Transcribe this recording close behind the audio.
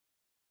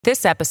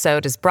This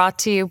episode is brought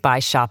to you by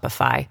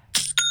Shopify.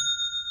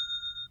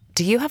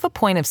 Do you have a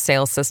point of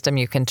sale system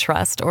you can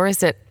trust, or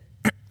is it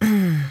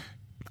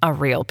a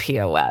real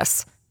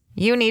POS?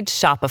 You need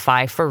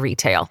Shopify for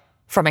retail.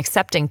 From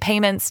accepting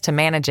payments to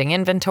managing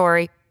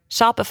inventory,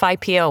 Shopify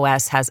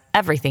POS has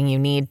everything you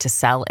need to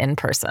sell in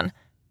person.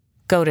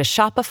 Go to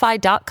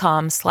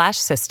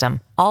shopify.com/system,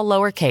 all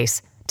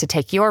lowercase, to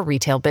take your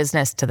retail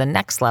business to the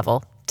next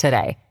level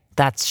today.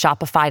 That's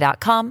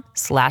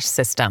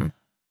shopify.com/system.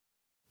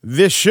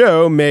 This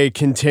show may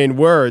contain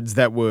words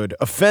that would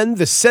offend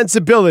the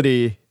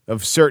sensibility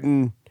of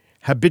certain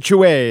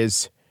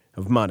habitués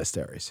of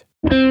monasteries.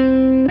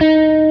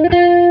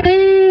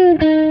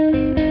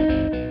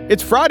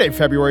 It's Friday,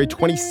 February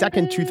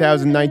 22nd,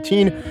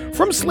 2019.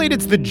 From Slate,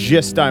 it's The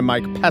Gist. I'm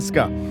Mike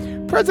Pesca.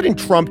 President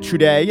Trump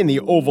today in the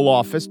Oval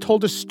Office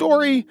told a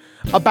story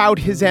about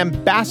his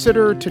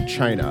ambassador to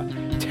China,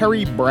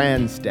 Terry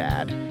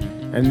Branstad,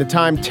 and the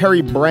time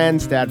Terry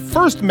Branstad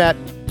first met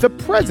the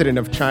president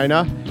of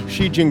China,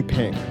 Xi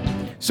Jinping.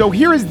 So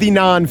here is the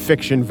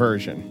nonfiction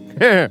version.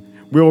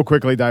 We will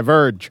quickly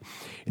diverge.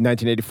 In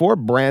 1984,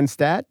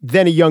 Branstad,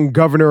 then a young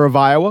governor of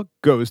Iowa,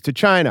 goes to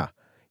China.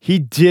 He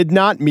did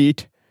not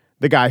meet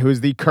the guy who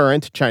is the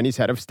current Chinese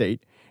head of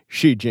state,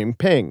 Xi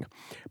Jinping.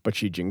 But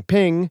Xi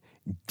Jinping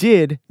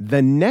did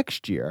the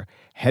next year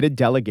head a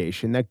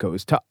delegation that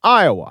goes to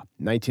Iowa,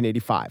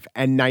 1985.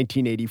 And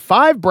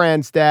 1985,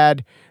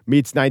 Branstad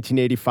meets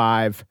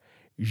 1985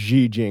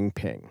 Xi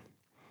Jinping.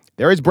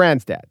 There is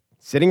Branstad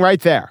sitting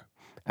right there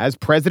as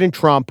President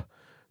Trump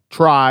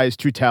tries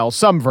to tell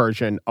some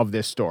version of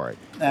this story.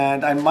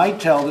 And I might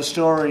tell the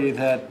story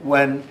that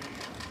when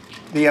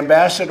the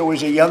ambassador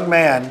was a young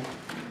man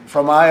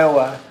from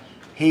Iowa,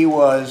 he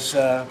was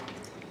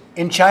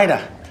in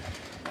China.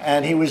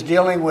 And he was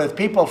dealing with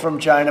people from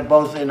China,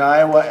 both in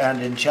Iowa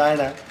and in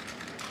China.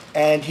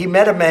 And he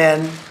met a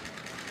man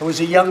who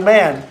was a young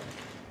man.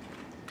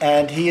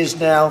 And he is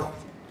now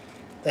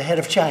the head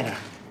of China,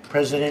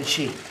 President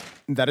Xi.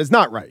 That is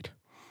not right.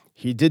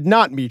 He did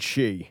not meet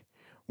Xi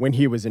when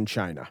he was in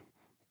China.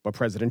 But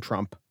President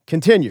Trump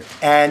continued.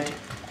 And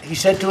he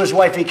said to his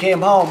wife, he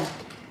came home,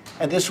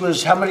 and this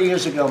was how many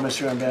years ago,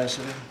 Mr.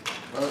 Ambassador?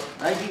 Well,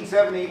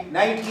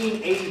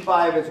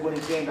 1985 is when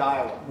he came to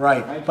Iowa.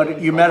 Right,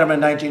 but you met him in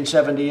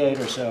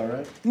 1978 or so,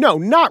 right? No,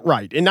 not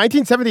right. In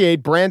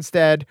 1978,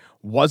 Branstad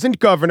wasn't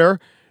governor.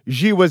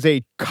 Xi was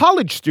a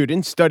college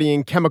student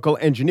studying chemical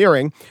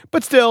engineering,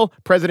 but still,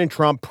 President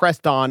Trump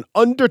pressed on,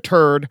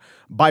 undeterred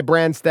by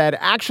Branstad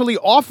actually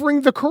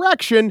offering the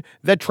correction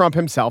that Trump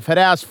himself had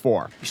asked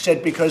for. He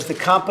said, because the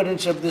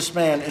competence of this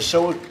man is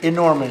so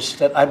enormous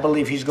that I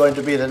believe he's going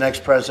to be the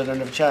next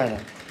president of China.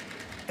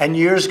 And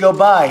years go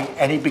by,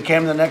 and he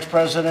became the next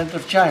president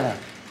of China.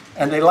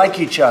 And they like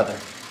each other.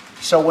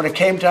 So when it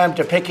came time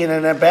to picking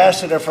an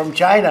ambassador from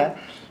China,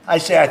 I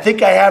say, I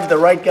think I have the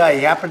right guy.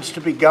 He happens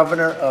to be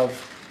governor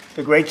of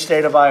the great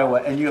state of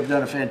Iowa, and you have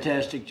done a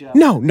fantastic job.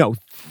 No,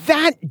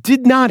 that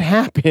did not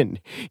happen.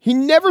 He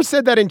never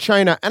said that in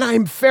China, and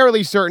I'm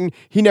fairly certain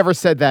he never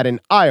said that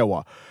in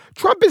Iowa.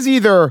 Trump is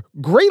either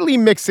greatly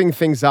mixing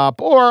things up,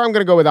 or I'm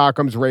going to go with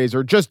Occam's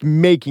razor, just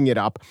making it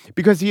up,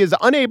 because he is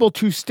unable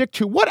to stick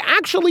to what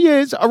actually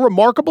is a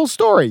remarkable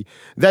story,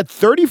 that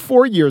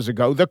 34 years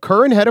ago, the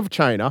current head of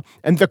China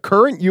and the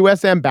current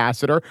U.S.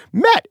 ambassador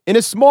met in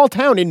a small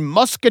town in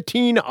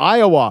Muscatine,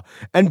 Iowa.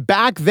 And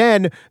back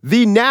then,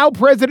 the now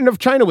president of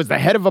China was the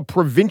head of a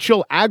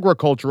provincial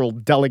agricultural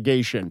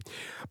delegation.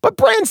 But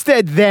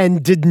Branstad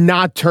then did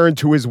not turn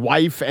to his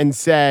wife and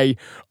say,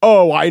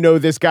 oh, I know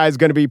this guy's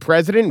going to be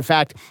president. In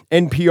fact,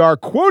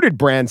 NPR quoted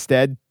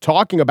Branstad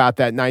talking about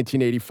that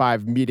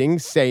 1985 meeting,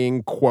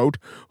 saying, quote,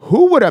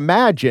 who would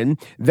imagine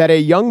that a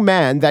young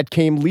man that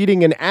came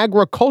leading an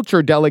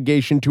agriculture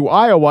delegation to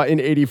Iowa in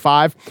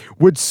 85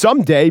 would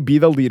someday be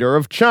the leader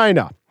of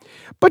China?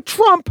 But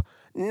Trump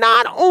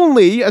not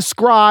only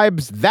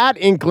ascribes that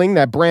inkling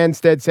that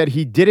Branstad said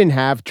he didn't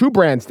have to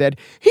Branstad,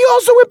 he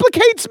also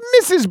implicates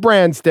Mrs.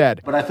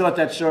 Branstad. But I thought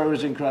that story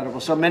was incredible.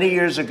 So many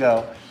years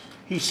ago,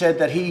 he said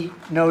that he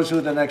knows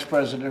who the next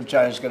president of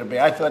China is going to be.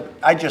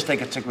 I just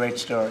think it's a great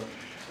story.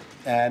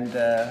 And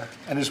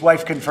his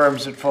wife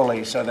confirms it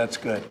fully, so that's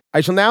good.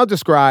 I shall now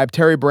describe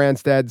Terry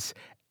Branstad's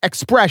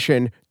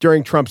expression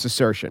during Trump's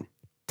assertion.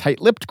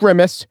 Tight-lipped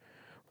grimace,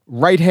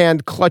 right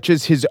hand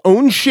clutches his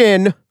own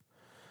shin,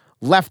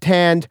 left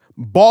hand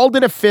balled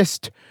in a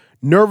fist,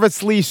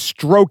 nervously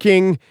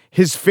stroking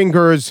his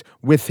fingers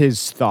with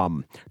his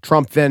thumb.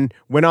 Trump then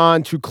went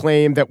on to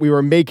claim that we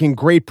were making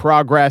great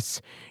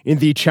progress in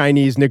the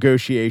Chinese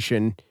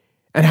negotiation.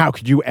 And how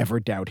could you ever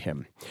doubt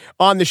him?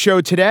 On the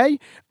show today,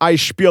 I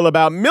spiel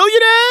about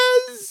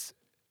millionaires.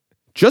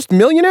 Just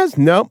millionaires?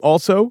 No,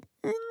 also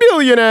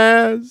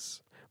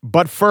billionaires.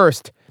 But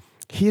first,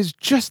 he is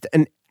just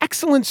an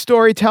excellent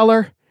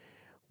storyteller,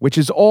 which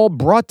is all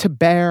brought to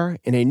bear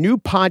in a new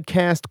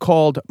podcast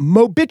called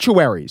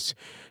Mobituaries.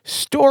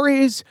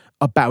 Stories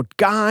about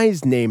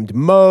guys named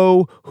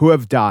Mo who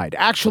have died.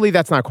 Actually,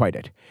 that's not quite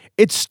it.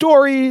 It's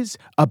stories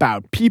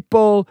about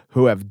people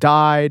who have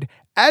died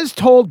as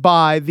told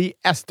by the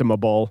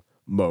estimable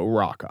Mo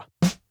Rocca.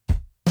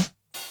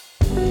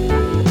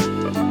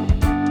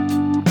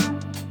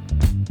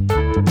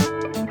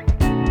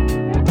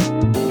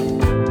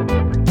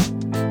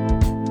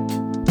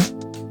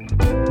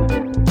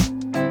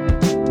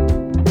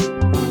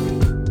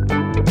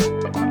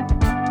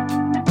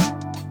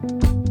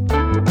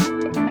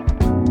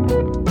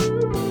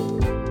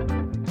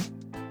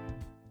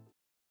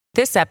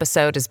 This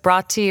episode is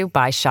brought to you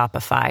by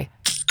Shopify.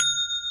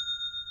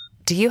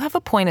 Do you have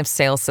a point of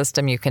sale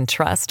system you can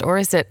trust, or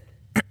is it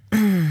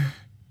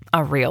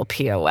a real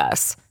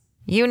POS?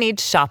 You need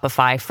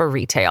Shopify for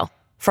retail.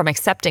 From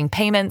accepting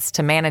payments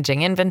to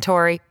managing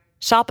inventory,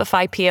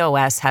 Shopify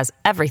POS has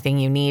everything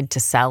you need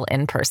to sell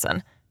in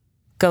person.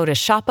 Go to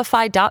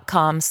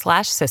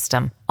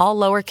shopify.com/system, all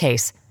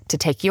lowercase, to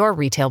take your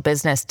retail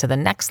business to the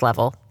next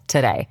level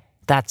today.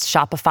 That's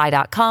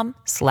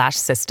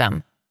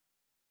shopify.com/system.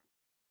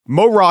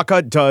 Mo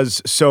Rocca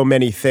does so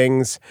many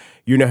things.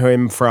 You know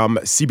him from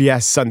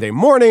CBS Sunday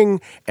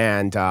Morning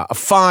and a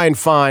fine,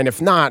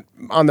 if not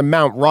on the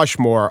Mount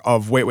Rushmore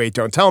of Wait,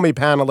 Don't Tell Me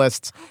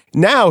panelists.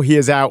 Now he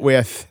is out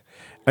with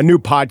a new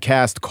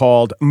podcast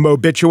called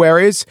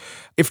Mobituaries.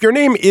 If your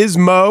name is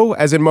Mo,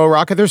 as in Mo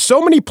Rocca, there's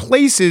so many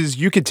places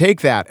you could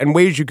take that and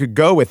ways you could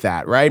go with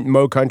that, right?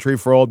 Mo Country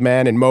for Old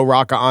Men and Mo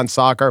Rocca on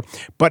soccer.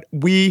 But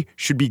we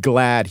should be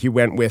glad he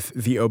went with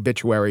the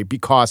obituary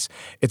because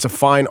it's a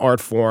fine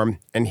art form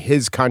and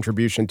his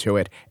contribution to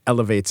it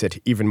elevates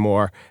it even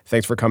more.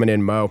 Thanks for coming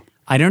in, Mo.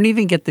 I don't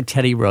even get the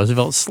Teddy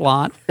Roosevelt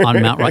slot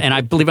on Mount Rushmore. And I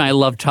believe I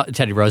love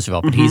Teddy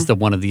Roosevelt, but he's the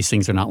one of these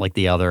things are not like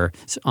the other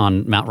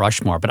on Mount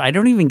Rushmore. But I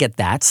don't even get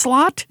that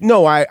slot?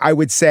 No, I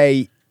would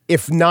say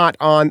if not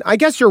on, I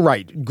guess you're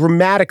right.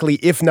 Grammatically,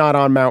 if not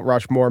on Mount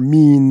Rushmore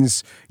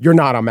means you're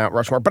not on Mount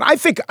Rushmore. But I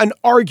think an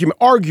argument,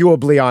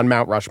 arguably on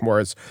Mount Rushmore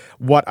is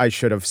what I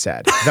should have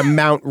said. The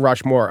Mount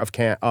Rushmore of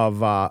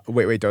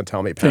Wait, Don't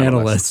Tell Me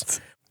panelists.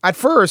 At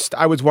first,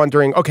 I was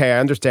wondering, okay, I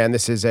understand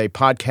this is a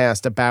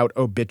podcast about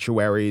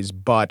obituaries,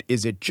 but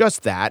is it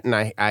just that? And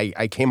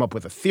I came up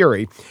with a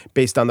theory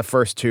based on the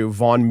first two.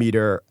 Vaughn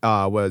Meader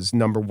was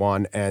number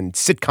one, and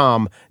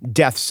sitcom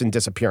deaths and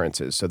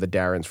disappearances, so the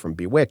Darrens from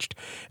Bewitched.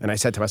 And I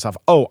said to myself,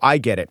 oh, I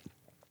get it.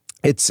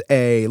 It's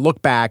a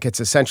look back. It's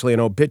essentially an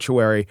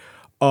obituary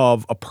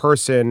of a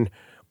person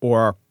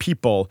or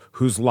people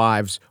whose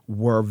lives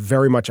were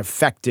very much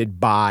affected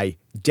by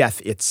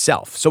death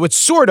itself. So it's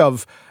sort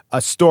of a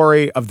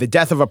story of the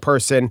death of a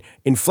person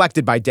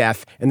inflected by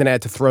death, and then I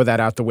had to throw that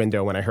out the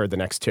window when I heard the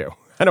next two.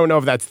 I don't know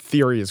if that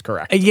theory is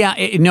correct.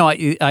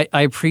 I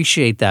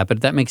appreciate that,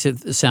 but that makes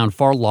it sound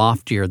far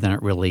loftier than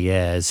it really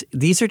is.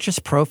 These are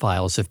just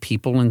profiles of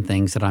people and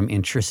things that I'm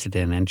interested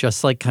in, and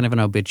just like kind of an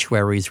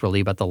obituary is really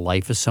about the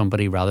life of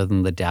somebody rather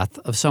than the death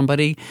of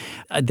somebody,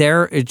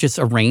 there is just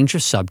a range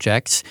of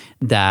subjects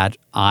that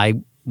I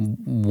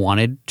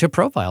wanted to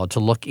profile, to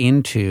look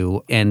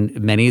into. And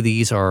many of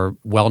these are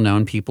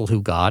well-known people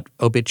who got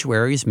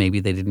obituaries. Maybe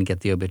they didn't get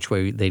the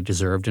obituary they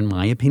deserved, in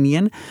my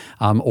opinion,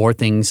 or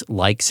things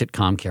like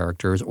sitcom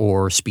characters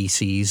or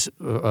species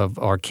of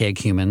archaic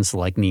humans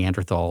like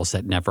Neanderthals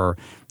that never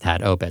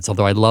had obits.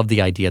 Although I love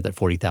the idea that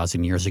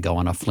 40,000 years ago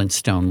on a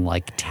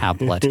Flintstone-like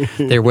tablet,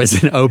 there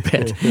was an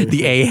obit.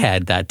 The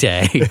A-head that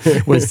day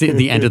was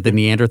the end of the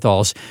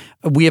Neanderthals.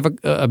 We have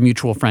a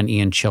mutual friend,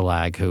 Ian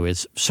Chillag, who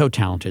is so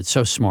talented,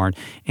 so smart.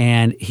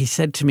 And he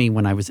said to me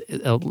when I was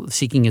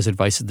seeking his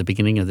advice at the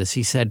beginning of this,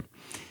 he said,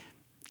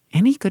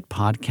 any good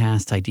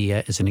podcast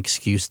idea is an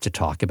excuse to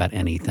talk about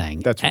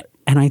anything. That's right.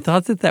 And I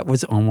thought that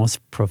was almost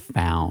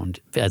profound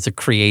as a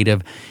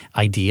creative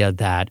idea,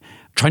 that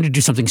trying to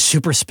do something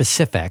super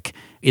specific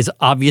is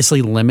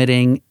obviously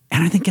limiting,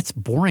 and I think it's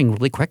boring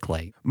really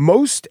quickly.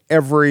 Most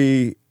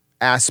every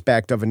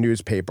aspect of a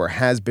newspaper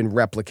has been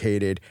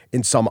replicated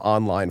in some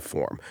online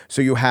form.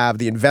 So you have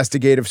the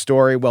investigative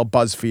story. Well,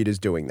 BuzzFeed is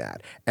doing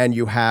that, and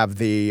you have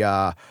the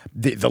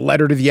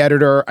letter to the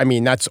editor. I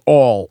mean, that's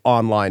all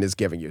online is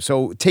giving you.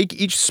 So take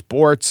each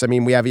sports. I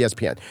mean, we have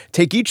ESPN.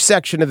 Take each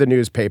section of the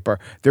newspaper.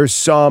 There's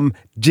some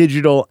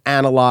digital,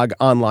 analog,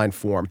 online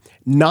form.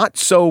 Not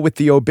so with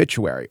the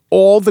obituary.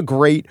 All the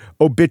great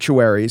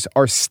obituaries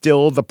are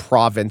still the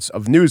province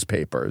of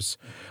newspapers.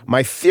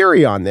 My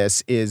theory on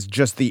this is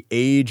just the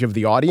age of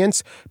the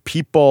audience.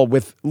 People,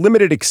 with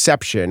limited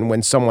exception,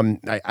 when someone,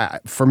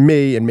 for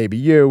me and maybe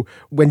you,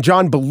 when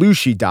John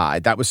Belushi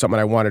died, that was someone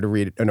I wanted to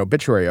read an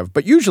obituary of.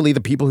 But usually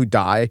the people who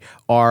die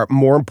are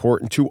more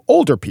important to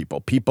older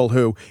people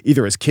who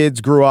either as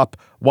kids grew up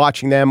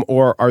watching them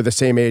or are the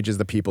same age as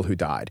the people who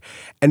died.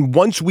 And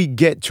once we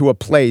get to a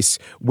place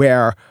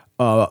where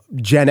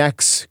Gen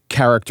X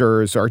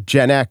characters or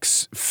Gen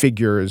X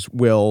figures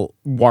will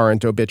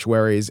warrant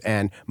obituaries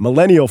and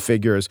millennial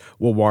figures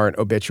will warrant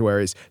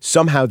obituaries,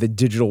 somehow the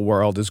digital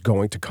world is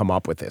going to come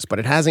up with this, but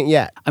it hasn't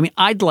yet. I mean,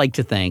 I'd like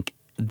to think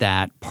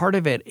that part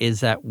of it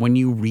is that when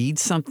you read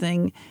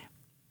something,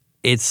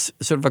 it's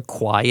sort of a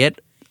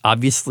quiet,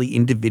 obviously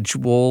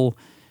individual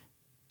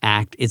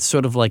act. It's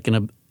sort of like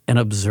an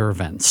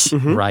observance,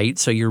 right?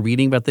 So you're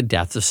reading about the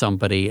death of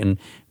somebody, and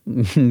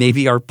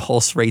maybe our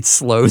pulse rate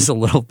slows a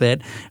little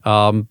bit,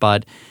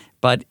 but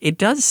it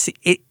does.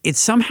 It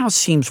somehow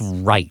seems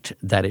right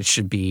that it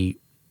should be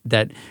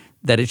that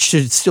it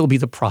should still be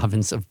the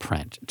province of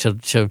print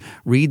to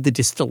read the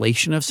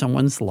distillation of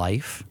someone's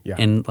life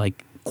and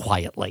like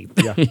quietly.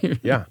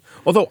 Yeah.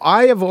 Although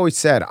I have always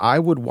said I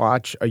would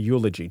watch a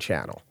eulogy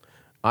channel.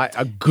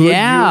 A good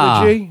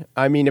eulogy.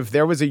 I mean, if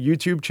there was a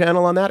YouTube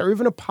channel on that, or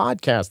even a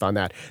podcast on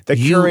that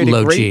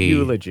curated great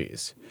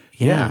eulogies.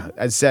 Yeah,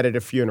 as said at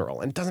a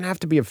funeral. And it doesn't have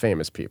to be of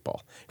famous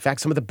people. In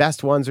fact, some of the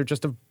best ones are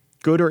just of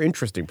good or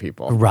interesting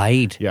people.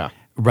 Right. Yeah.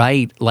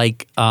 Right.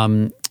 Like,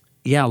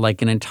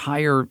 like an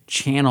entire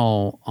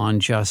channel on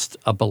just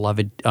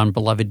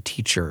beloved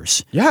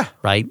teachers. Yeah.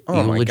 Right?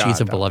 Oh Eulogies of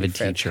that would beloved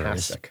be teachers.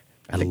 fantastic.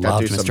 I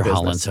loved Mr.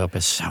 Holland's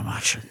opus so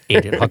much.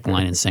 Ate it hook,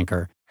 line, and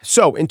sinker.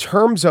 So in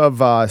terms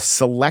of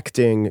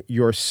selecting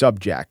your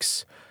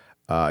subjects,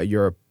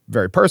 you're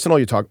very personal.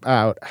 You talk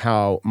about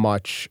how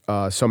much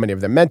so many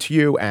of them meant to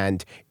you.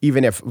 And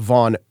even if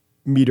Vaughn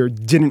Meader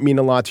didn't mean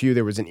a lot to you,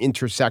 there was an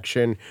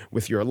intersection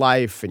with your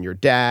life and your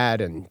dad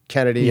and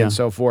Kennedy and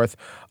so forth.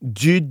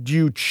 Did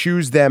you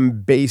choose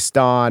them based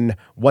on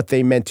what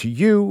they meant to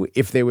you,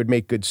 if they would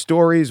make good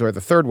stories, or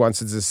the third one,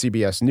 since it's a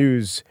CBS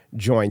News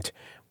joint,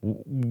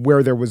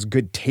 where there was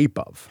good tape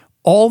of?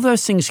 All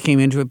those things came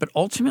into it, but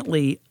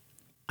ultimately,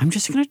 I'm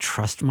just going to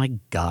trust my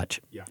gut.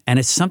 Yeah. And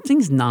if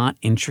something's not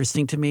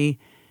interesting to me,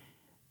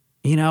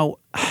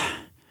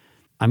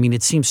 I mean,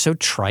 it seems so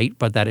trite,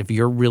 but that if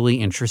you're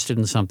really interested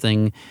in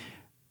something,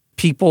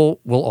 people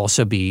will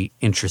also be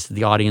interested.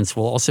 The audience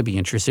will also be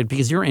interested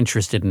because you're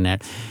interested in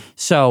it.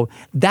 So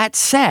that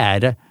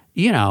said,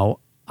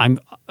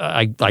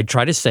 I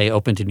try to stay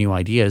open to new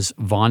ideas.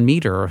 Vaughn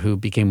Meader, who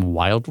became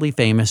wildly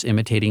famous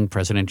imitating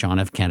President John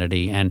F.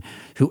 Kennedy and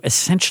who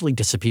essentially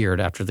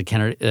disappeared after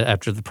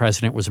the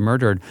president was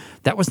murdered,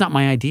 that was not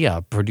my idea.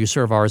 A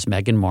producer of ours,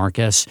 Megan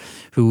Marcus,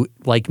 who,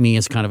 like me,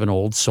 is kind of an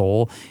old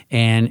soul,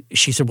 and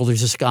she said, well, there's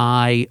this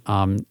guy,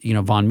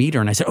 Vaughn Meader.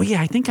 And I said, oh, yeah,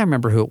 I think I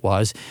remember who it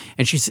was.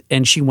 And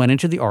she went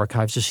into the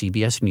archives of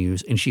CBS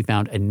News, and she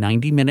found a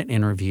 90-minute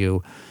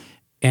interview,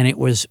 and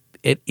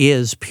it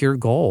is pure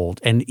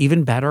gold. And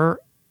even better,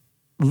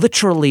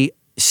 literally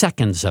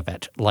seconds of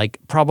it, like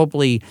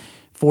probably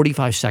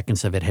 45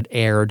 seconds of it had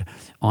aired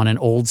on an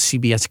old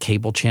CBS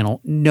cable channel.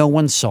 No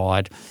one saw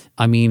it.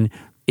 I mean,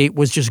 it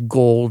was just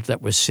gold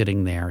that was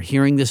sitting there.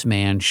 Hearing this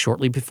man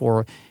shortly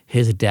before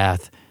his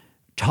death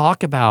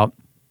talk about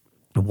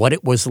what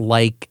it was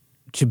like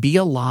to be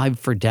alive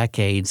for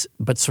decades,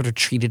 but sort of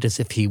treated as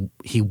if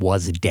he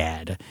was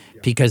dead,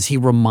 because he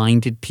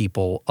reminded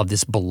people of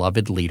this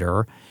beloved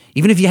leader.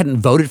 Even if you hadn't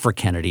voted for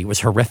Kennedy, it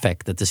was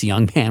horrific that this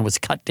young man was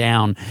cut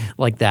down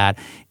like that.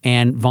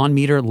 And Vaughn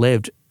Meader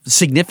lived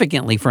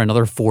significantly for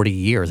another 40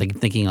 years. I keep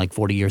thinking like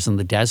 40 years in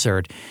the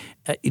desert,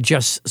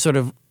 just sort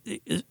of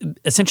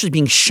essentially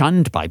being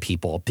shunned by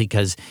people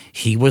because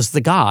he was the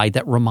guy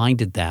that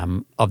reminded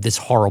them of this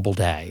horrible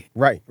day.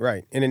 Right.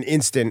 In an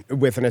instant,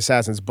 with an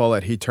assassin's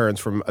bullet, he turns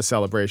from a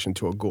celebration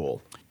to a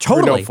ghoul.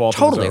 Totally.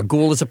 A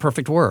ghoul is a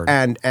perfect word.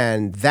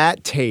 And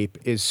that tape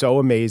is so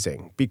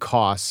amazing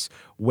because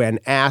when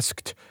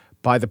asked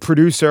by the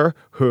producer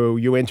who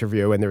you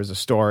interview, and there's a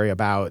story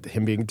about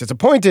him being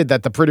disappointed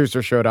that the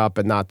producer showed up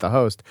and not the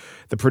host,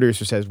 the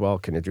producer says, well,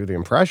 can you do the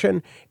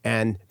impression?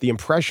 And the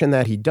impression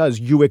that he does,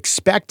 you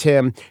expect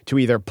him to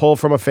either pull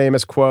from a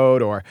famous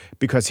quote or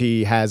because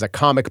he has a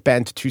comic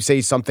bent to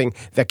say something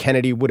that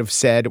Kennedy would have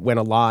said when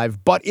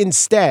alive. But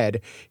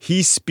instead,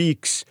 he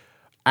speaks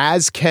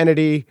as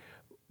Kennedy,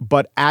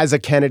 but as a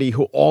Kennedy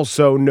who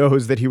also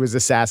knows that he was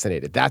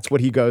assassinated. That's what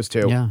he goes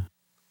to. Yeah.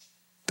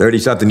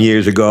 30-something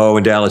years ago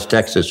in Dallas,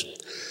 Texas,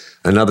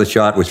 another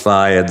shot was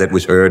fired that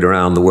was heard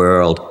around the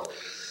world.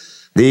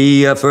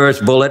 The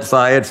first bullet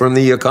fired from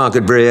the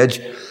Concord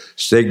Bridge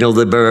signaled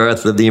the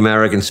birth of the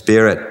American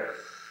spirit.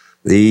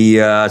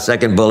 The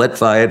second bullet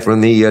fired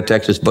from the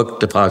Texas Book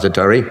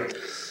Depository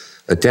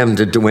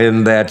attempted to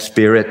win that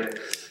spirit,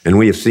 and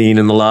we have seen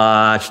in the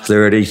last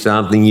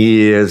 30-something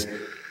years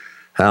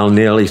how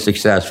nearly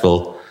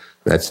successful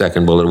that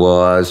second bullet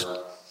was.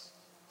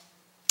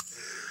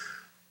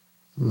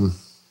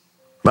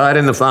 But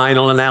in the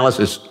final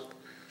analysis,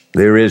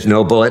 there is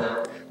no bullet,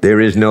 there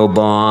is no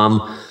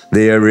bomb,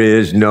 there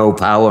is no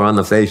power on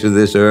the face of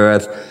this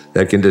earth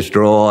that can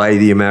destroy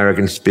the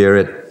American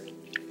spirit.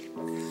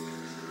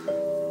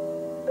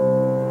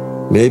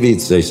 Maybe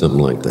he'd say something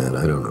like that,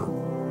 I don't know.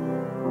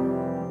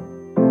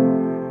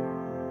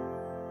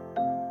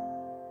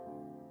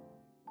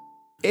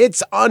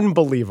 It's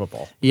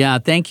unbelievable. Yeah,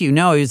 thank you.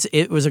 No,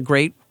 it was a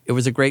great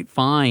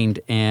find,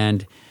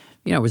 and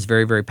it was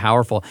very, very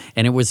powerful.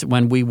 And it was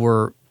when we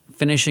were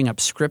finishing up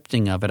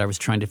scripting of it, I was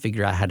trying to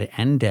figure out how to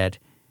end it.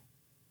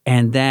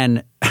 And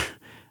then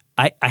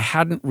I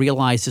hadn't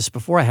realized this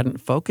before. I hadn't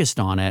focused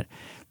on it,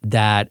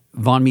 that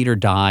Vaughn Meader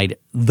died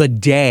the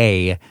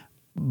day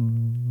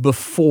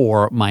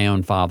before my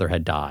own father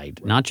had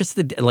died. Not just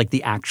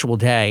the actual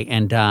day.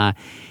 And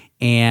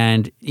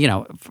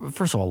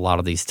first of all, a lot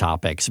of these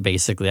topics,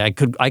 basically, I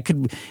could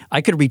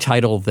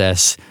retitle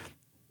this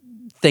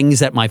things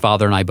that my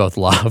father and I both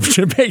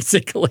loved,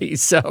 basically.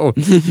 So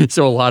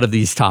a lot of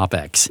these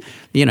topics,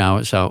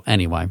 so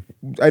anyway.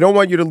 I don't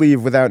want you to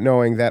leave without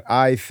knowing that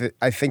I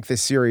think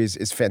this series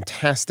is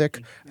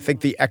fantastic. I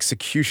think the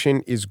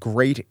execution is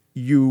great.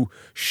 You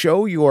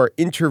show your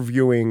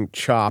interviewing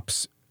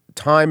chops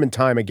time and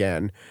time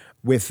again.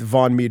 With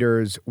Vaughn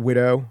Meader's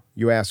widow,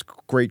 you ask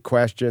great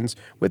questions.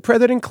 With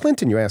President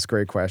Clinton, you ask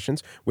great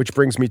questions, which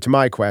brings me to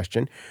my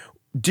question.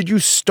 Did you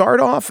start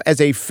off as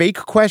a fake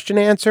question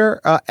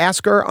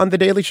asker on The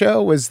Daily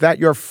Show? Was that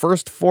your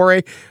first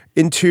foray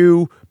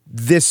into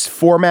this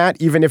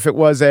format, even if it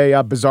was a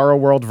Bizarro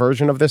World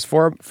version of this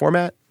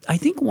format? I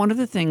think one of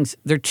the things,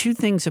 there are two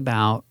things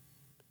that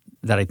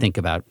I think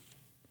about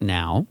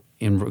now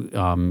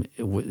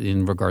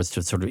in regards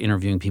to sort of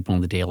interviewing people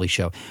on The Daily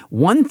Show.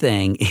 One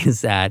thing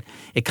is that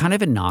it kind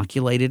of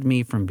inoculated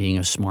me from being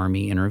a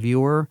smarmy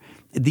interviewer.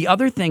 The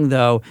other thing,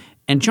 though,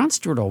 and Jon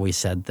Stewart always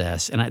said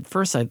this, and at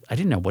first I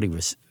didn't know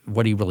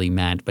what he really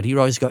meant, but he would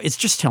always go, "It's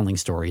just telling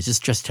stories. It's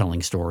just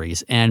telling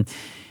stories," and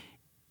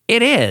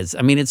it is.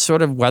 I mean, it's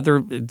sort of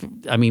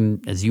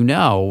as you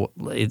know,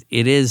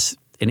 it is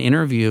an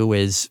interview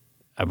is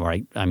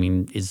right. I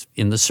mean, is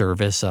in the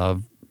service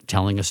of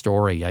telling a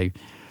story. I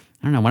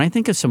don't know. When I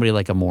think of somebody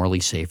like a Morley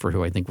Safer,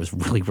 who I think was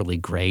really, really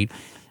great,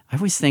 I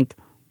always think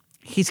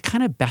he's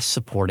kind of best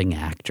supporting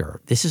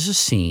actor. This is a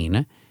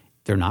scene.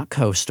 They're not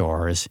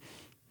co-stars,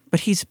 but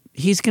he's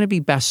going to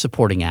be best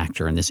supporting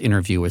actor in this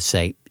interview with,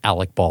 say,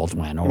 Alec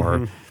Baldwin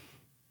or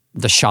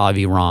the Shah of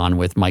Iran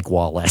with Mike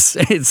Wallace.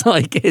 It's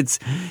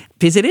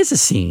because it is a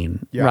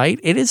scene, right?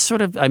 It is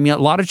sort of, I mean, a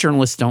lot of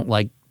journalists don't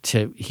like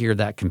to hear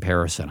that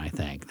comparison, I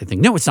think. They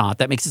think, no, it's not.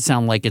 That makes it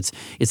sound like it's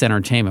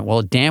entertainment. Well,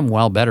 it damn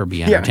well better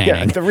be entertaining.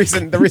 Yeah.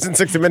 The reason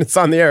 60 Minutes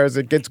on the air is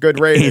it gets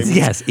good ratings.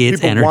 It's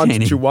People entertaining.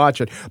 want to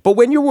watch it. But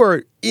when you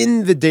were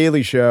in The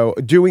Daily Show,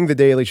 doing The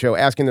Daily Show,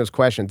 asking those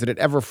questions, did it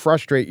ever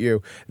frustrate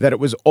you that it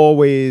was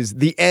always,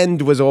 the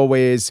end was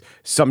always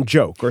some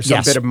joke or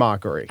some bit of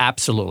mockery?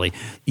 Absolutely.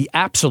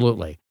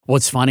 Absolutely. Well,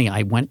 it's funny.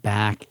 I went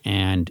back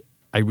and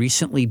I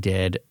recently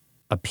did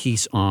a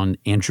piece on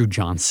Andrew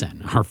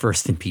Johnson, our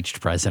first impeached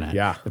president.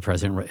 Yeah. The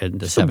president,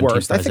 the 17th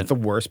worst. president. I think the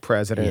worst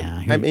president.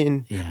 Yeah,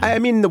 I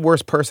mean the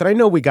worst person. I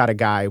know we got a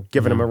guy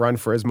giving him a run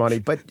for his money,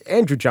 but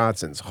Andrew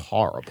Johnson's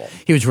horrible.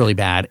 He was really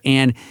bad.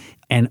 And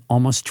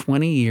almost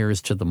 20 years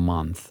to the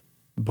month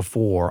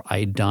before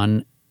I'd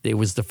done, it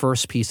was the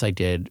first piece I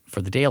did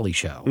for The Daily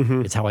Show.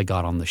 It's how I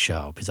got on the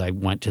show, because I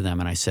went to them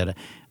and I said,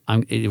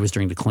 it was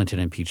during the Clinton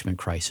impeachment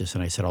crisis,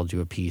 and I said, I'll do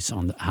a piece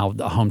on how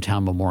the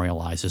hometown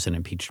memorializes an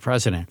impeached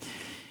president.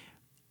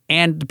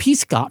 And the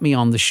piece got me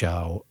on the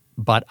show,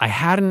 but I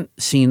hadn't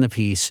seen the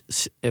piece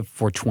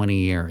for 20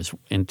 years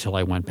until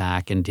I went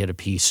back and did a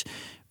piece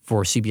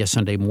for CBS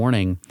Sunday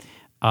Morning.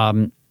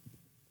 And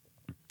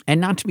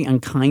not to be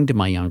unkind to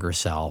my younger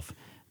self,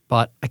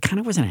 but I kind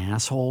of was an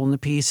asshole in the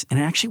piece, and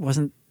it actually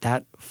wasn't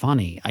that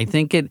funny. I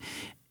think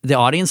the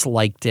audience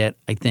liked it,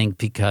 I think,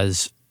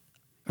 because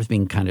I was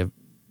being kind of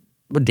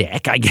a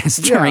dick, I guess,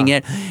 during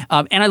it.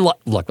 And I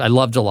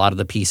loved a lot of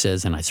the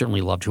pieces, and I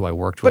certainly loved who I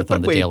worked with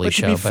on The Daily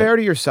Show. But to be fair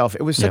to yourself,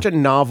 it was such a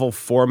novel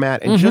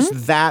format, and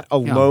just that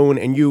alone,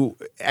 and you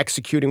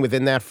executing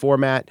within that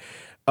format,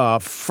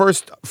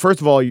 first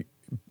of all,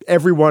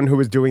 everyone who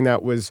was doing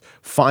that was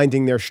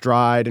finding their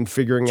stride and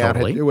figuring out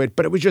how to do it.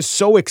 But it was just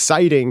so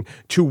exciting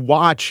to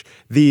watch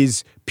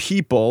these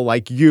people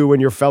like you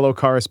and your fellow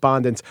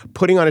correspondents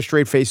putting on a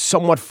straight face,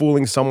 somewhat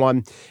fooling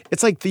someone.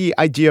 It's like the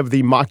idea of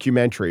the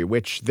mockumentary,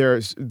 which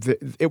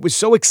it was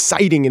so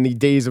exciting in the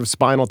days of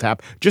Spinal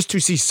Tap just to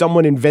see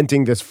someone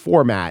inventing this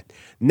format.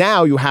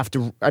 Now you have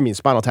to, I mean,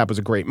 Spinal Tap was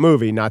a great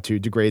movie, not to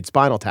degrade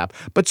Spinal Tap,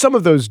 but some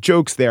of those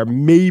jokes there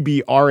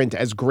maybe aren't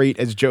as great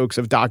as jokes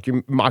of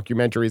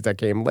mockumentaries that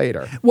came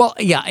later. Well,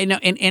 yeah, I know,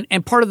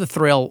 and part of the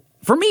thrill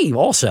for me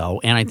also,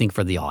 and I think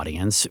for the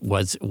audience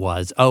was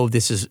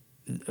this is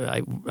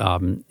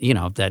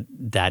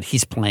that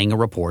he's playing a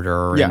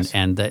reporter,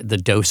 and the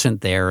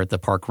docent there at the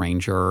park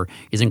ranger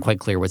isn't quite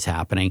clear what's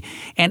happening.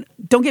 And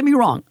don't get me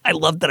wrong, I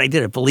loved that I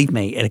did it. Believe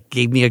me, it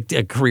gave me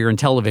a career in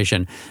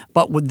television.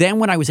 But then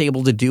when I was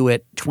able to do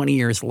it 20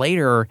 years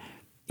later,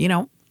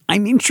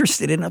 I'm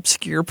interested in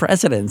obscure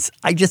presidents.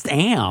 I just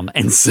am,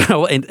 and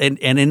so and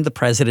in the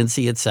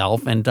presidency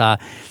itself,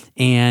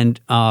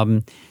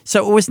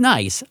 so it was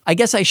nice. I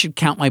guess I should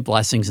count my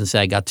blessings and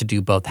say I got to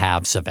do both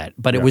halves of it.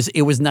 But it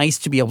was nice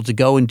to be able to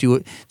go and do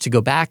it, to go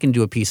back and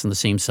do a piece on the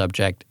same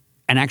subject,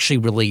 and actually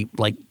really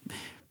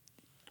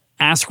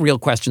ask real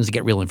questions to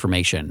get real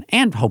information,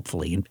 and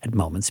hopefully at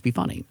moments be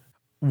funny.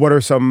 What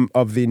are some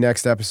of the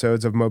next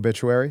episodes of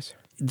Mobituaries?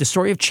 The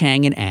story of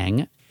Chang and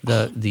Eng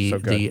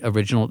The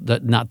original,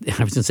 not I was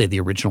going to say the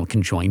original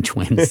conjoined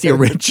twins. The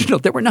original,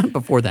 there were none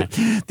before that.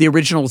 The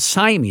original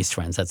Siamese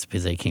twins. That's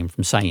because they came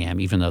from Siam,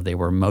 even though they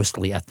were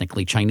mostly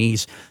ethnically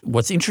Chinese.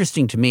 What's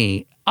interesting to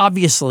me,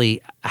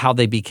 obviously, how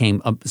they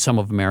became some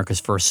of America's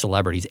first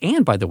celebrities.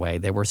 And by the way,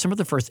 they were some of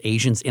the first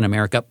Asians in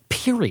America.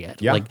 Period.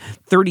 Yeah. Like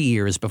 30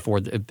 years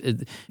before,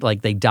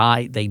 like they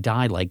died.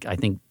 Like I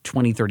think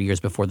 20, 30 years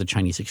before the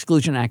Chinese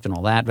Exclusion Act and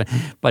all that.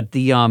 But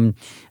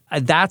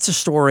that's a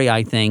story,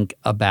 I think,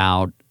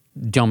 about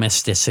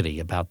domesticity,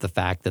 about the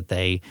fact that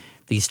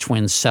these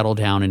twins settle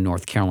down in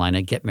North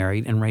Carolina, get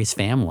married, and raise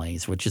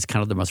families, which is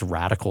kind of the most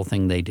radical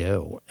thing they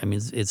do. I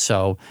mean, it's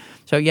so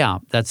yeah.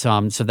 That's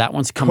so that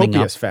one's coming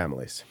Copious up.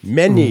 families,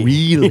 many,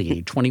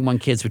 Really, 21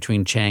 kids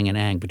between Chang and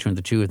Ang, between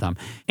the two of them.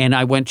 And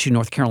I went to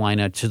North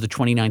Carolina to the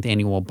 29th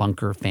annual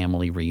Bunker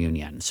family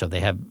reunion. So they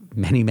have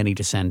many, many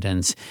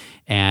descendants,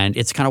 and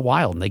it's kind of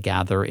wild. And they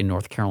gather in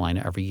North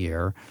Carolina every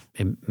year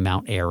in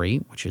Mount Airy,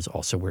 which is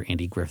also where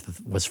Andy Griffith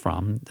was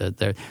from.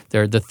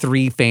 They're the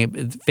three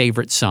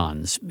favorite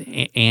sons,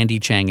 Andy,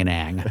 Chang, and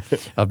Ang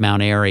of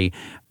Mount Airy.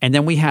 And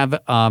then we have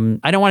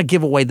I don't want to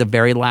give away the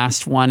very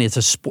last one. It's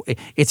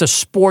a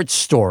sports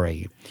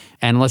story,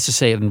 and let's just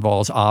say it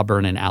involves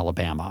Auburn and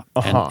Alabama,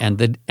 and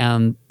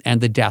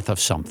the death of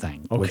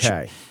something, which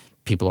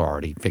people are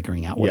already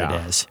figuring out what it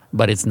is,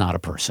 but it's not a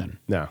person.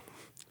 No,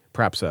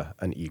 perhaps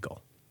an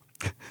eagle.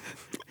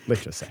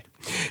 Let's just say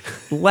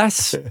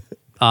less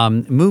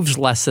moves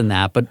less than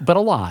that, but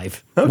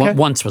alive. Okay.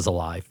 Once was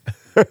alive.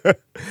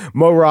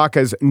 Mo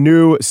Rocca's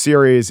new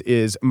series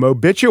is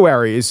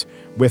Mobituaries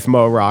with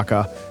Mo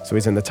Rocca. So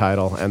he's in the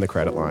title and the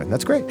credit line.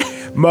 That's great.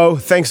 Mo,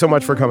 thanks so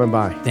much for coming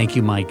by. Thank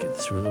you, Mike.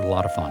 This was a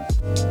lot of fun.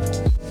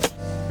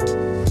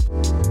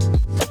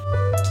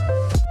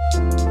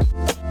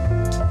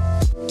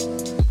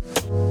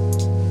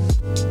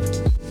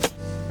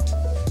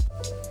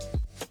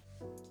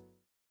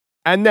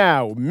 And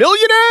now,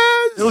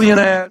 millionaires,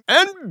 Billionaire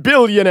and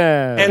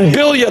billionaires, and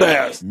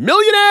billionaires.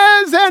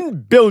 millionaires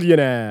and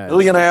billionaires,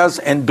 Billionaires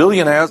and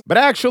billionaires. but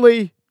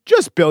actually,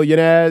 just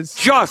billionaires.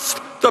 Just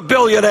the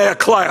billionaire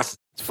class.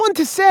 It's fun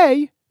to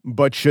say,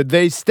 but should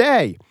they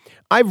stay?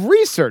 I've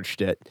researched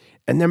it,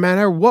 and no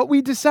matter what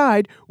we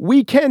decide,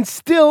 we can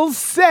still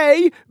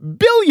say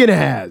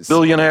billionaires.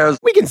 Billionaires.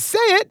 We can say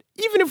it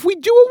even if we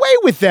do away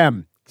with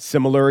them.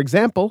 Similar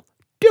example,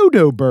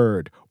 Dodo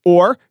Bird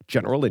or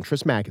General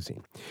Interest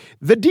Magazine.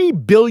 The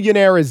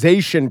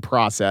de-billionairization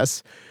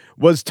process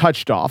was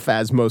touched off,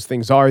 as most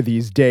things are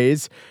these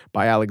days,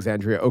 by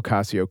Alexandria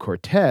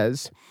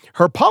Ocasio-Cortez.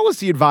 Her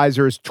policy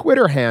advisor's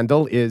Twitter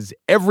handle is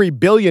 "Every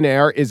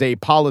billionaire is a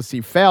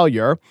policy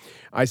failure."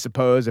 I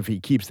suppose if he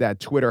keeps that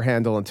Twitter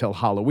handle until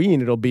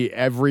Halloween, it'll be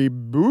 "Every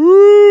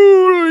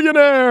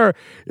billionaire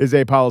is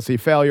a policy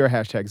failure."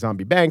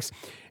 #zombie banks.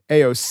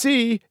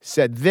 AOC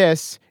said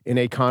this in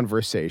a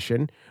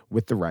conversation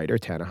with the writer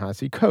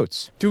Ta-Nehisi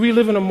Coates. Do we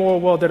live in a moral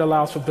world that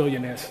allows for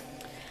billionaires?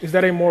 Is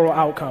that a moral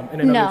outcome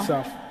in and of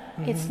itself?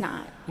 It's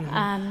not.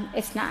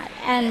 It's not.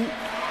 And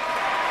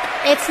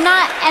it's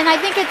not. And I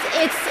think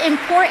it's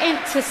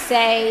important to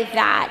say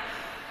that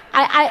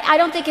I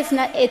don't think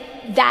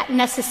that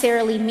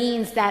necessarily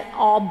means that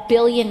all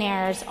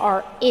billionaires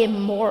are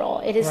immoral.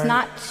 It is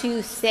not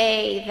to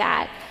say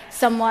that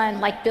someone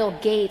like Bill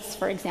Gates,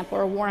 for example,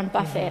 or Warren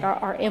Buffett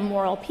are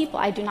immoral people.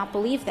 I do not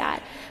believe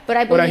that. But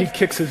I believe that he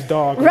kicks his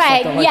dog. Or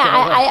right. Like yeah.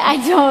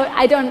 That.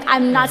 I don't.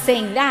 I'm not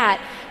saying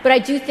that. But I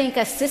do think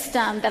a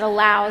system that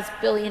allows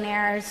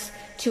billionaires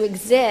to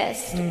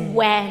exist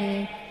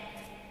when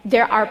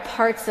there are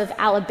parts of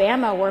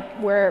Alabama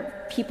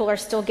where people are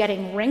still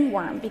getting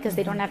ringworm because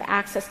they don't have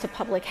access to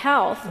public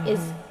health is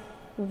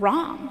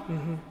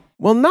wrong.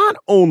 Well, not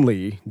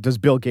only does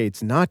Bill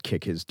Gates not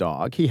kick his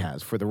dog, he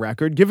has, for the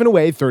record, given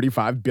away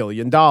 $35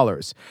 billion.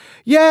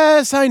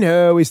 Yes, I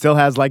know, he still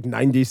has like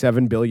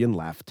 $97 billion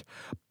left.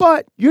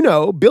 But,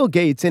 Bill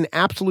Gates in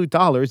absolute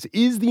dollars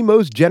is the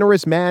most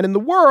generous man in the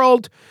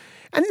world.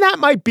 And that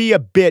might be a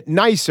bit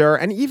nicer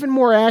and even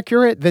more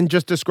accurate than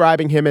just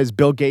describing him as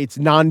Bill Gates'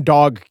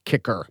 non-dog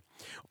kicker.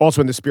 Also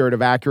in the spirit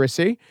of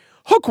accuracy,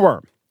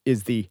 hookworm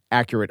is the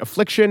accurate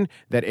affliction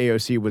that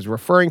AOC was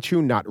referring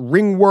to, not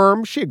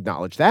ringworm. She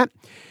acknowledged that.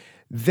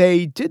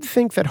 They did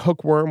think that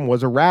hookworm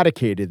was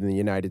eradicated in the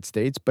United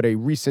States, but a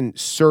recent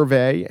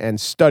survey and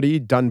study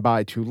done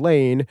by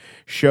Tulane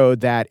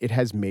showed that it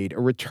has made a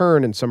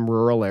return in some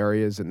rural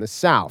areas in the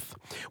South.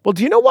 Well,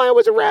 do you know why it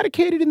was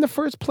eradicated in the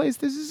first place?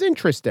 This is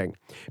interesting.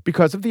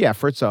 Because of the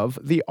efforts of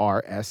the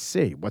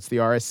RSC. What's the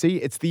RSC?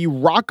 It's the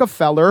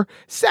Rockefeller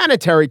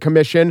Sanitary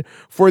Commission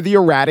for the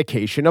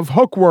Eradication of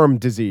Hookworm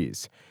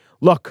Disease.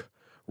 Look,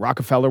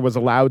 Rockefeller was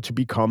allowed to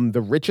become the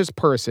richest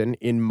person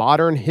in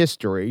modern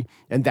history,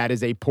 and that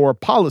is a poor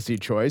policy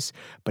choice,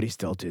 but he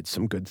still did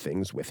some good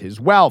things with his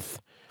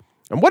wealth.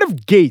 And what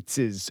of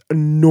Gates'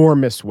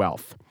 enormous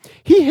wealth?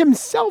 He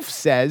himself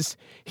says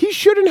he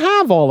shouldn't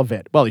have all of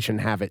it. Well, he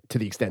shouldn't have it to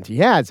the extent he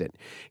has it.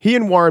 He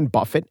and Warren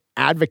Buffett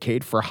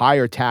advocate for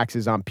higher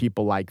taxes on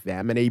people like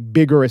them and a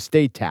bigger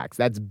estate tax.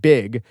 That's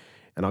big.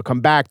 and I'll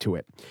come back to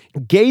it.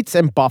 Gates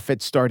and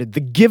Buffett started the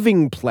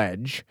Giving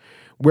Pledge,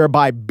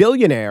 whereby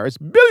billionaires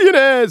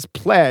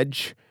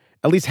pledge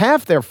at least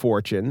half their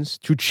fortunes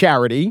to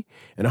charity,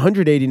 and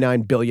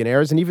 189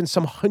 billionaires and even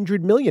some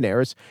 100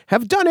 millionaires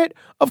have done it.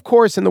 Of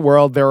course, in the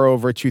world, there are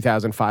over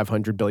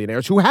 2,500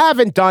 billionaires who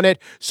haven't done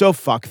it, so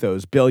fuck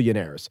those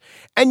billionaires.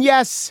 And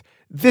yes,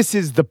 this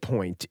is the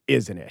point,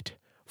 isn't it?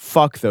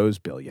 Fuck those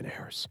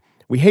billionaires.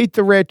 We hate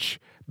the rich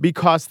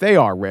because they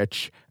are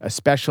rich,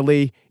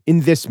 especially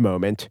in this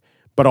moment,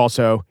 but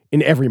also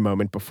in every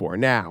moment before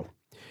now.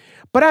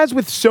 But as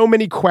with so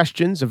many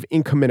questions of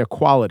income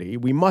inequality,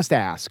 we must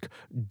ask,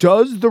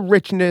 does the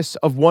richness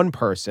of one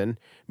person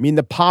mean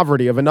the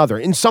poverty of another?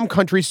 In some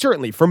countries,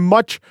 certainly. For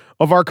much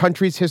of our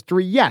country's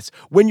history, yes.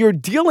 When you're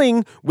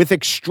dealing with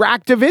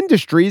extractive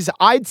industries,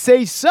 I'd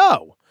say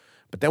so.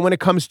 But then when it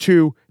comes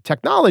to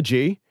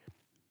technology,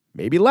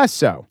 maybe less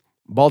so.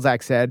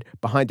 Balzac said,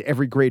 behind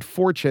every great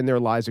fortune, there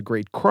lies a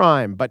great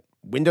crime. But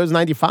Windows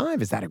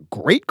 95, is that a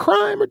great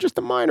crime or just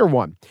a minor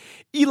one?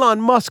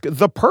 Elon Musk,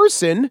 the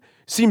person,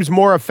 seems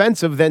more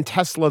offensive than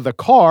Tesla, the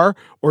car,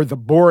 or the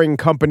Boring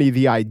Company,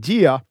 the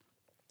idea.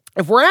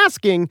 If we're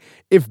asking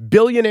if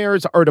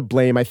billionaires are to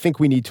blame, I think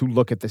we need to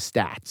look at the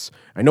stats.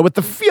 I know what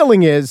the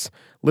feeling is.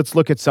 Let's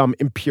look at some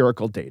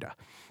empirical data.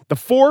 The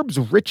Forbes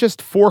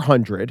Richest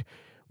 400,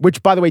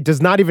 which, by the way,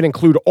 does not even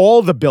include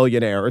all the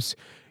billionaires.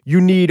 You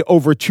need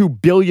over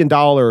 $2 billion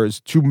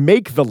to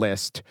make the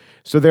list.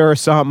 So there are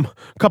some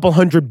couple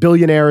hundred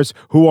billionaires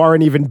who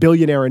aren't even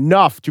billionaire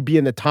enough to be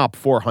in the top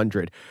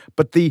 400.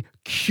 But the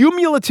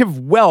cumulative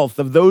wealth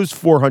of those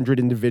 400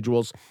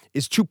 individuals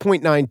is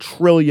 $2.9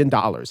 trillion.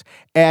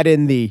 Add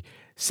in the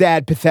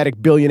sad,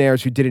 pathetic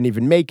billionaires who didn't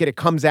even make it, it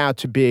comes out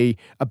to be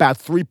about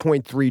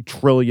 $3.3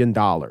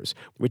 trillion,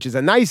 which is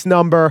a nice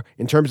number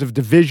in terms of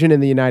division in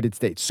the United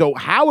States. So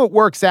how it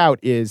works out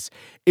is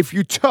if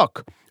you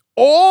took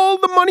all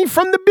the money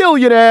from the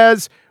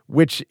billionaires,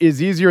 which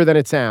is easier than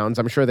it sounds.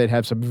 I'm sure they'd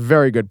have some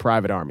very good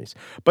private armies.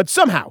 But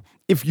somehow,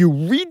 if you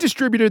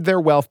redistributed their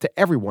wealth to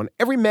everyone,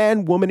 every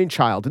man, woman, and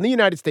child in the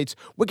United States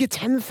would get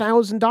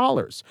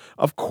 $10,000.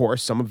 Of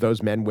course, some of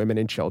those men, women,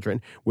 and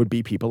children would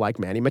be people like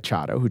Manny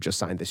Machado, who just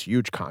signed this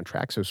huge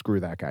contract, so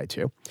screw that guy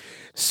too.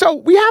 So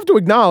we have to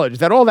acknowledge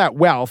that all that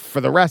wealth for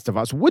the rest of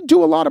us would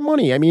do a lot of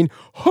money. I mean,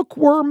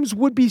 hookworms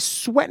would be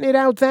sweating it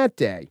out that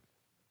day.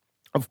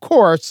 Of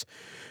course,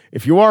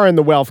 if you are in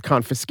the wealth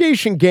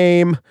confiscation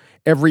game,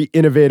 every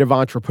innovative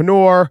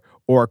entrepreneur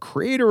or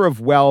creator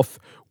of wealth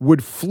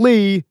would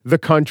flee the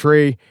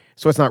country.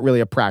 So it's not really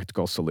a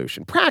practical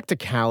solution.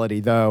 Practicality,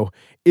 though,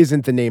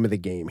 isn't the name of the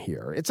game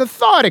here. It's a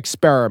thought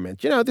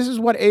experiment. You know, this is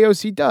what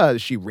AOC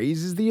does. She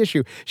raises the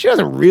issue. She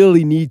doesn't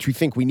really need to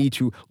think we need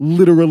to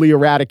literally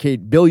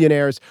eradicate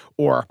billionaires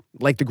or,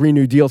 like the Green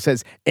New Deal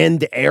says,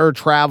 end air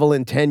travel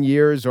in 10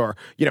 years or,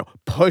 you know,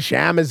 push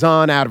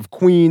Amazon out of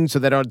Queens so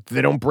they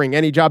don't bring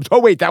any jobs. Oh,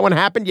 wait, that one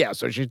happened? Yeah,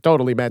 so she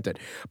totally meant it.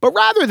 But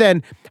rather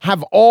than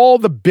have all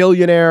the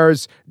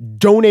billionaires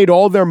donate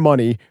all their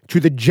money to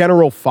the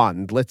general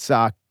fund, let's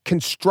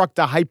construct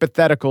a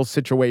hypothetical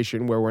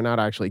situation where we're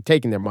not actually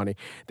taking their money.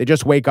 They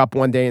just wake up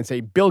one day and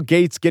say, Bill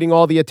Gates getting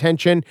all the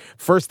attention.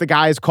 First, the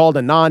guy is called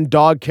a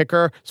non-dog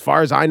kicker. As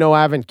far as I know,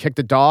 I haven't kicked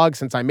a dog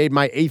since I made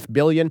my 8th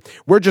billion.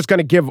 We're just going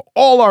to give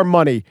all our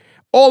money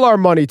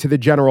to the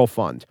general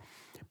fund.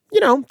 You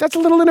know, that's a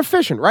little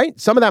inefficient, right?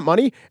 Some of that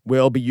money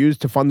will be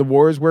used to fund the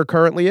wars we're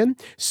currently in.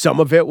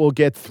 Some of it will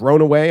get thrown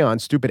away on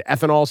stupid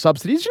ethanol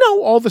subsidies. You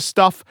know, all the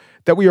stuff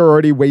that we are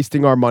already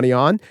wasting our money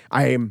on.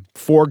 I am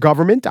for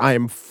government. I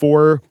am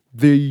for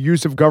the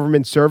use of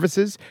government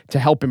services to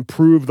help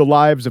improve the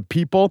lives of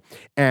people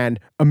and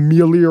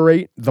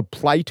ameliorate the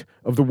plight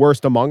of the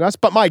worst among us.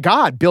 But my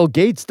God, Bill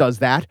Gates does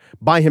that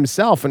by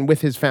himself and with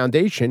his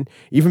foundation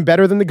even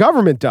better than the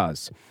government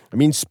does. I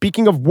mean,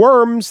 speaking of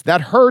worms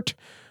that hurt,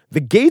 the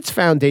Gates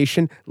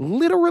Foundation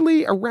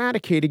literally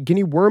eradicated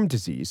guinea worm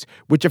disease,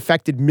 which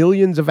affected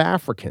millions of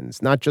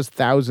Africans, not just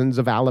thousands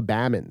of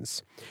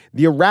Alabamans.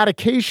 The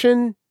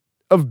eradication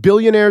of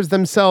billionaires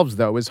themselves,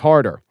 though, is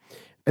harder.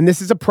 And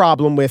this is a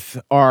problem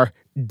with our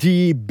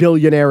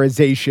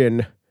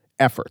de-billionairization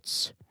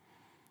efforts.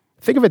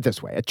 Think of it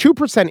this way. At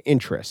 2%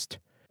 interest,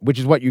 which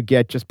is what you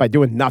get just by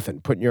doing nothing,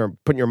 putting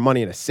your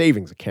money in a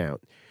savings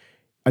account,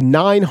 a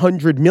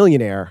 900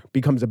 millionaire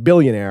becomes a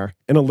billionaire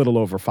in a little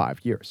over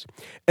 5 years.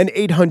 An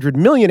 800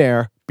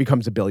 millionaire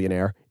becomes a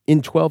billionaire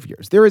in 12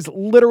 years. There is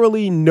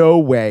literally no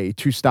way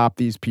to stop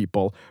these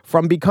people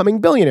from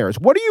becoming billionaires.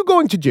 What are you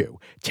going to do?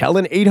 Tell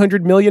an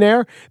 800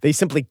 millionaire they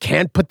simply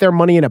can't put their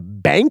money in a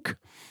bank?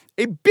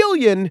 A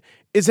billion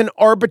is an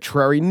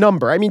arbitrary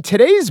number. I mean,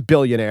 today's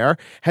billionaire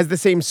has the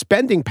same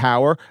spending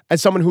power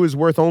as someone who is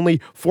worth only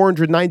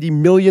 $490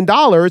 million in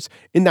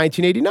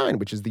 1989,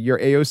 which is the year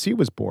AOC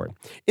was born.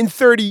 In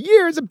 30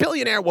 years, a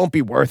billionaire won't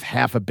be worth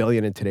 $500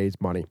 million in today's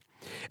money.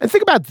 And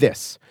think about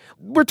this.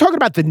 We're talking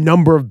about the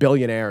number of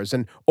billionaires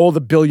and all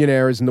the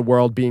billionaires in the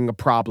world being a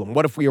problem.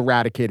 What if we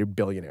eradicated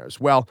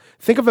billionaires? Well,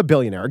 think of a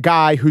billionaire, a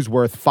guy who's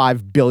worth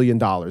 $5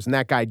 billion, and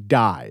that guy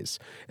dies.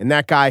 And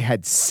that guy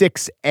had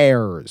 6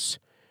 heirs.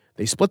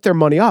 They split their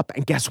money up,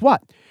 and guess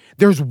what?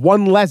 There's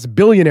one less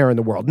billionaire in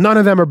the world. None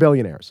of them are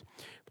billionaires.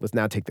 Let's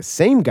now take the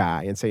same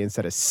guy and say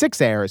instead of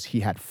 6 heirs, he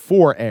had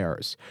 4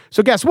 heirs.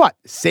 So guess what?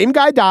 Same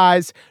guy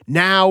dies.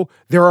 Now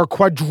there are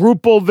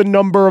quadruple the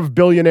number of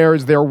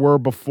billionaires there were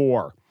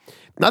before.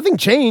 Nothing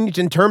changed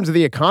in terms of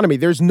the economy.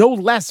 There's no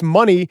less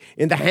money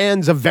in the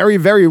hands of very,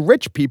 very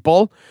rich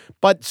people.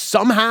 But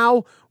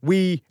somehow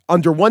we,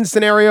 under one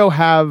scenario,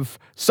 have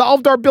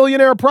solved our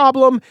billionaire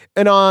problem,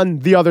 and on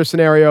the other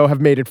scenario have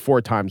made it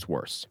 4 times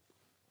worse.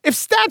 If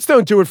stats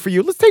don't do it for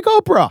you, let's take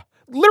Oprah.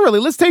 Literally,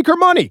 let's take her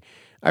money.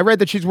 I read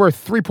that she's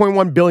worth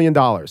 $3.1 billion.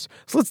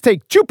 So let's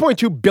take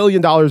 $2.2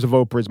 billion of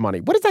Oprah's money.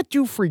 What does that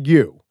do for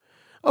you?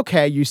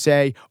 Okay, you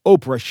say,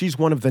 Oprah, she's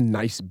one of the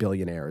nice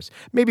billionaires.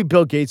 Maybe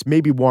Bill Gates,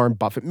 maybe Warren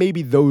Buffett,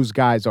 maybe those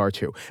guys are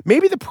too.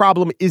 Maybe the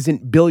problem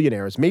isn't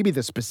billionaires. Maybe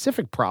the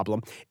specific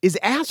problem is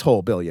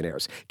asshole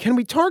billionaires. Can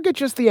we target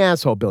just the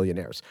asshole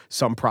billionaires?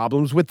 Some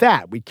problems with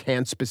that. We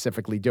can't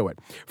specifically do it.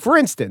 For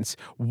instance,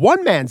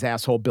 one man's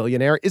asshole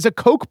billionaire is a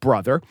Koch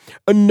brother.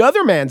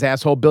 Another man's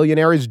asshole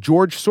billionaire is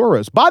George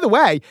Soros. By the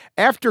way,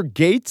 after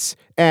Gates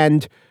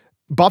and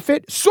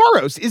Buffett,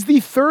 Soros is the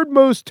third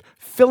most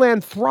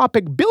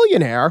philanthropic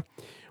billionaire,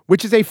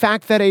 which is a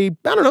fact that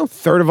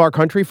third of our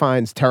country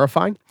finds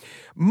terrifying.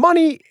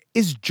 Money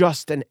is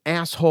just an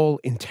asshole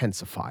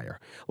intensifier.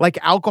 Like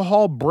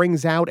alcohol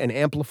brings out and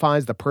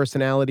amplifies the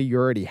personality you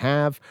already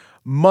have,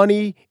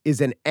 money is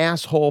an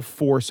asshole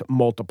force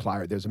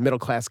multiplier. There's a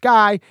middle-class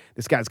guy.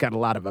 This guy's got a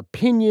lot of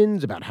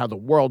opinions about how the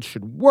world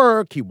should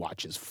work. He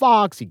watches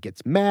Fox. He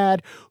gets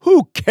mad.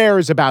 Who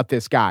cares about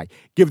this guy?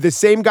 Give the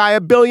same guy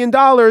 $1 billion.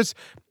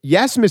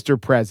 Yes,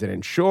 Mr.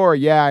 President. Sure,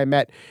 yeah, I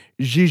met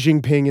Xi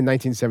Jinping in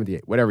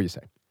 1978. Whatever you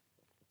say.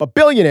 But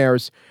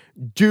billionaires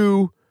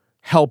do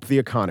help the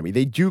economy.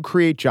 They do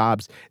create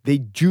jobs. They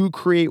do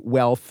create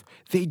wealth.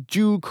 They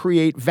do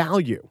create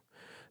value.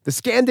 The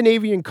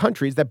Scandinavian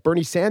countries that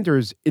Bernie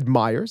Sanders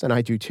admires, and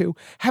I do too,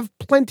 have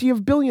plenty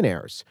of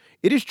billionaires.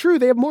 It is true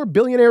they have more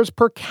billionaires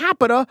per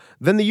capita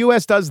than the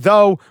U.S. does,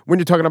 though when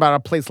you're talking about a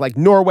place like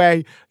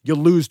Norway, you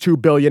lose 2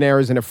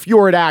 billionaires in a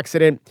fjord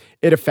accident,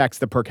 it affects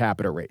the per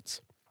capita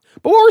rates.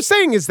 But what we're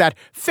saying is that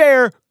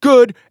fair,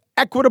 good,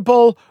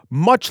 equitable,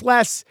 much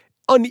less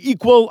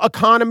unequal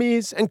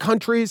economies and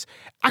countries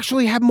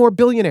actually have more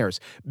billionaires.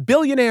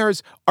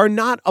 Billionaires are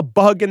not a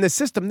bug in the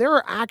system.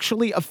 They're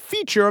actually a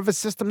feature of a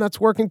system that's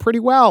working pretty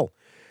well.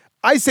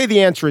 I say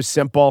the answer is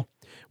simple,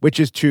 which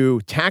is to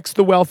tax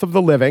the wealth of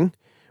the living,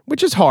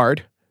 which is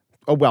hard,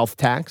 a wealth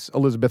tax.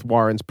 Elizabeth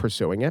Warren's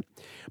pursuing it,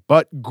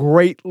 but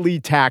greatly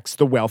tax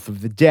the wealth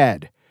of the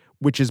dead,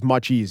 which is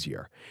much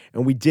easier.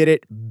 And we did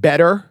it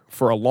better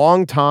for a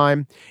long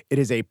time. It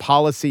is a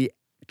policy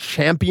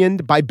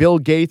championed by Bill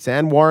Gates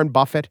and Warren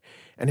Buffett,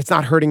 and it's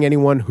not hurting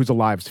anyone who's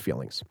alive's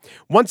feelings.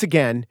 Once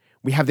again,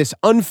 we have this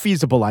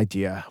unfeasible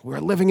idea. We're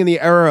living in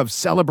the era of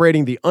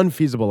celebrating the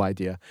unfeasible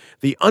idea.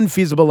 The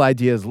unfeasible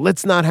idea is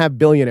let's not have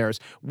billionaires.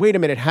 Wait a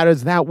minute, how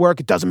does that work?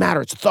 It doesn't matter.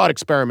 It's a thought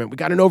experiment. We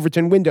got an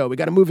Overton window. We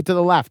got to move it to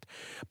the left.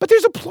 But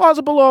there's a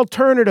plausible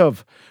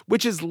alternative,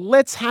 which is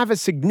let's have a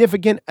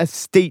significant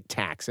estate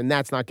tax, and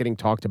that's not getting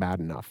talked about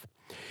enough.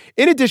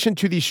 In addition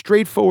to the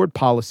straightforward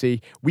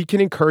policy, we can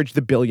encourage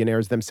the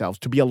billionaires themselves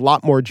to be a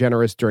lot more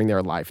generous during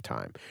their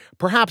lifetime,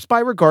 perhaps by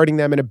regarding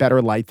them in a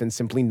better light than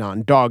simply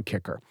non-dog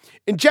kicker.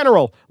 In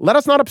general, let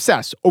us not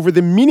obsess over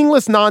the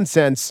meaningless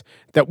nonsense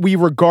that we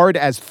regard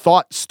as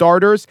thought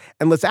starters,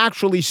 and let's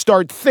actually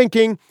start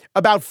thinking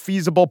about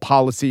feasible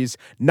policies,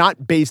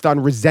 not based on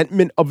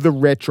resentment of the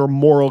rich or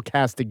moral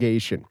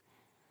castigation.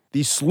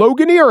 The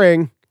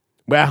sloganeering,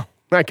 well,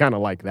 I kind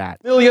of like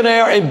that.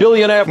 Millionaire and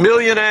billionaire.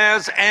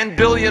 Millionaires and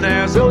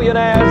billionaires.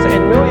 Billionaires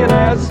and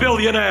millionaires.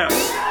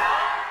 Billionaires.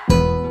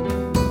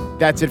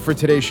 That's it for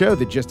today's show.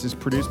 The Gist is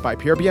produced by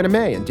Pierre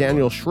Bien-Aimé and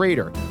Daniel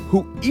Schrader,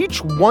 who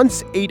each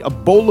once ate a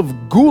bowl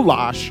of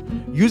goulash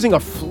using a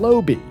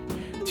Flowbee.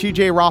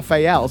 TJ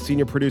Raphael,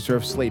 senior producer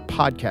of Slate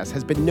Podcast,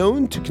 has been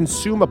known to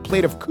consume a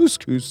plate of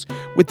couscous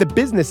with the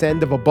business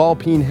end of a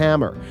ball-peen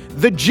hammer.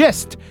 The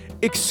Gist.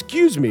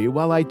 Excuse me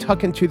while I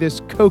tuck into this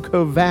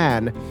cocoa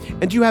van.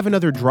 And do you have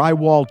another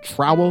drywall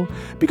trowel?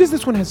 Because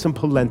this one has some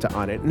polenta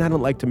on it, and I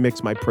don't like to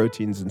mix my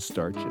proteins and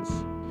starches.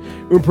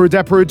 Umperu,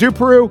 deperu,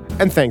 duperu,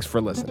 and thanks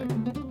for listening.